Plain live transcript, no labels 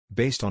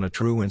Based on a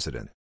true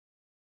incident.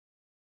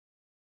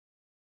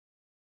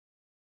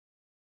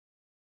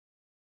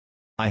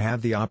 I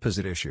have the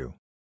opposite issue.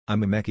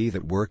 I'm a mechie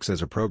that works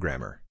as a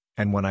programmer,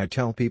 and when I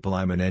tell people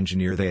I'm an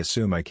engineer they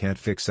assume I can't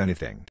fix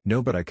anything.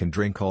 No, but I can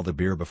drink all the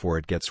beer before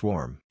it gets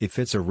warm. If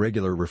it's a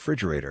regular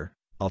refrigerator,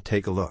 I'll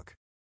take a look.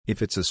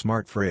 If it's a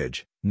smart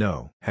fridge,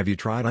 no. Have you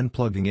tried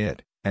unplugging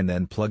it, and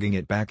then plugging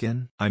it back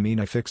in? I mean,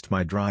 I fixed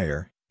my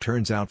dryer,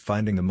 turns out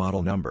finding the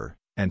model number,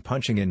 and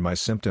punching in my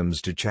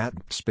symptoms to chat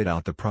spit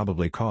out the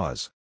probably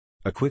cause.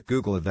 A quick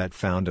Google of that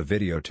found a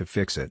video to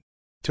fix it.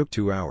 Took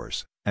 2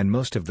 hours, and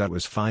most of that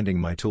was finding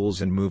my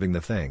tools and moving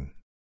the thing.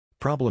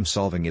 Problem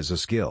solving is a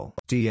skill.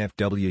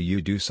 DFW,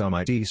 you do some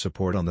IT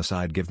support on the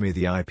side, give me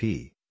the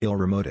IP, I'll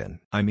remote in.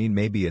 I mean,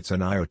 maybe it's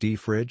an IoT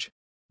fridge?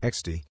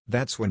 XD.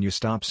 That's when you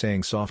stop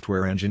saying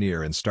software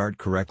engineer and start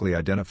correctly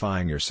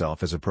identifying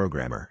yourself as a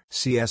programmer.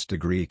 CS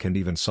degree can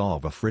even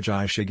solve a fridge.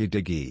 I shiggy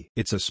diggy.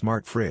 It's a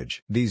smart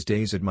fridge. These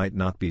days it might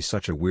not be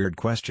such a weird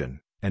question,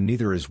 and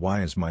neither is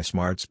why is my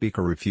smart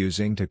speaker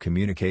refusing to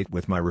communicate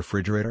with my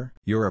refrigerator?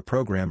 You're a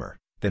programmer,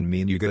 then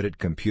mean you good at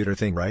computer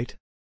thing, right?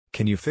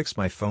 Can you fix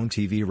my phone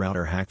TV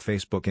router hack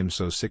Facebook? I'm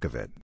so sick of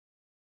it.